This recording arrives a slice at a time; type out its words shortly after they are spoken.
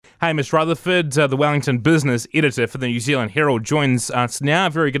Hamish Rutherford, the Wellington business editor for the New Zealand Herald, joins us now.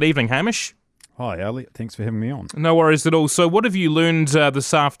 Very good evening, Hamish. Hi, Elliot. Thanks for having me on. No worries at all. So what have you learned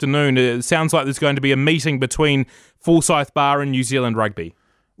this afternoon? It sounds like there's going to be a meeting between Forsyth Barr and New Zealand Rugby.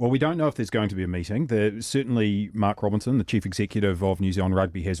 Well, we don't know if there's going to be a meeting. Certainly, Mark Robinson, the chief executive of New Zealand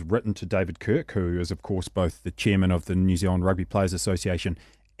Rugby, has written to David Kirk, who is, of course, both the chairman of the New Zealand Rugby Players Association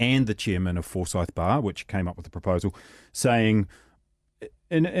and the chairman of Forsyth Barr, which came up with the proposal, saying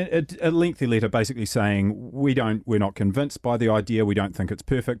in a lengthy letter basically saying we're not convinced by the idea, we don't think it's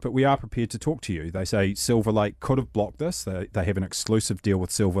perfect, but we are prepared to talk to you. They say Silver Lake could have blocked this. They have an exclusive deal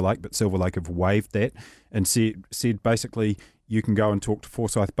with Silver Lake, but Silver Lake have waived that and said basically you can go and talk to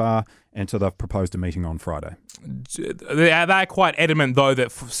Forsyth Barr, and so they've proposed a meeting on Friday. They're quite adamant, though,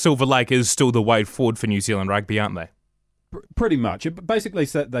 that Silver Lake is still the way forward for New Zealand Rugby, aren't they? Pretty much. Basically,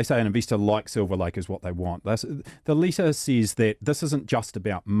 they say an investor like Silver Lake is what they want. The letter says that this isn't just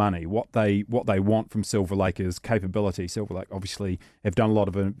about money. What they want from Silver Lake is capability. Silver Lake obviously have done a lot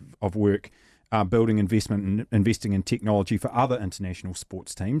of work building investment and investing in technology for other international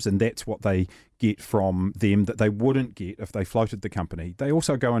sports teams, and that's what they get from them that they wouldn't get if they floated the company. They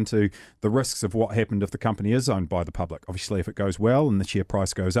also go into the risks of what happened if the company is owned by the public. Obviously, if it goes well and the share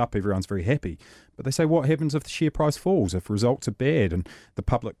price goes up, everyone's very happy. But they say what happens if the share price falls, if results are bad and the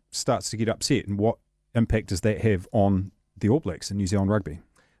public starts to get upset, and what impact does that have on the All Blacks and New Zealand Rugby?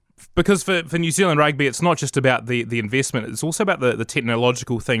 Because for New Zealand Rugby, it's not just about the investment, it's also about the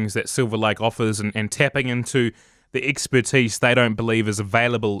technological things that Silver Lake offers and tapping into the expertise they don't believe is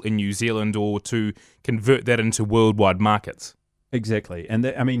available in New Zealand, or to convert that into worldwide markets. Exactly.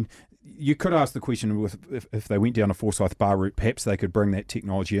 And you could ask the question if they went down a Forsyth Barr route, perhaps they could bring that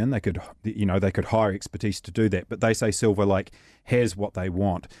technology in. They could hire expertise to do that. But they say Silver Lake has what they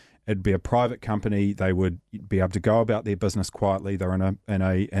want. It'd be a private company. They would be able to go about their business quietly. They're in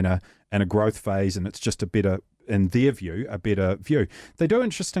a growth phase, and it's just in their view, a better view. They do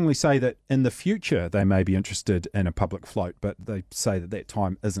interestingly say that in the future they may be interested in a public float, but they say that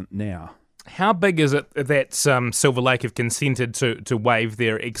time isn't now. How big is it that Silver Lake have consented to waive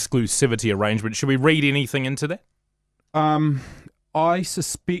their exclusivity arrangement? Should we read anything into that? I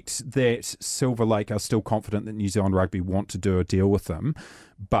suspect that Silver Lake are still confident that New Zealand Rugby want to do a deal with them,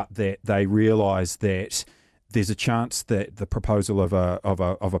 but that they realise that there's a chance that the proposal of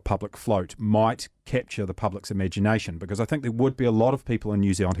a public float might capture the public's imagination, because I think there would be a lot of people in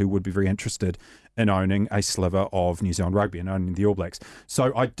New Zealand who would be very interested in owning a sliver of New Zealand Rugby and owning the All Blacks.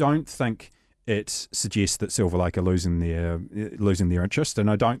 So I don't think it suggests that Silver Lake are losing their interest,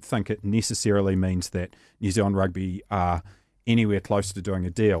 and I don't think it necessarily means that New Zealand Rugby are anywhere close to doing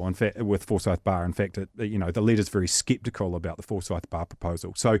a deal. In fact, with Forsyth Barr, in fact, the letter's very sceptical about the Forsyth Barr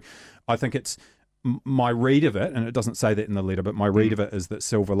proposal. So I think it's my read of it, and it doesn't say that in the letter, but my read of it is that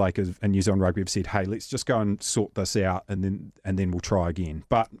Silver Lake and New Zealand Rugby have said, "Hey, let's just go and sort this out, and then we'll try again."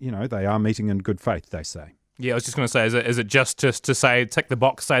 But they are meeting in good faith, they say. Yeah, I was just going to say, is it just to say tick the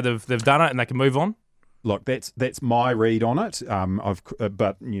box, say they've done it, and they can move on? Look, that's my read on it.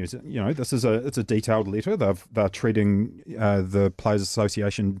 But this is it's a detailed letter. They're treating the Players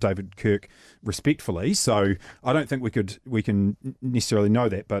Association, David Kirk, respectfully. So I don't think we can necessarily know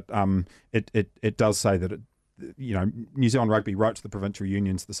that. But it does say that New Zealand Rugby wrote to the provincial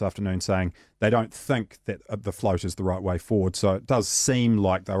unions this afternoon saying they don't think that the float is the right way forward. So it does seem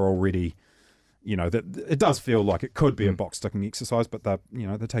like they're already. That it does feel like it could be a box-ticking exercise, but they're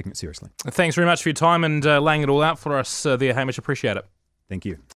taking it seriously. Thanks very much for your time and laying it all out for us there, Hamish. Appreciate it. Thank you.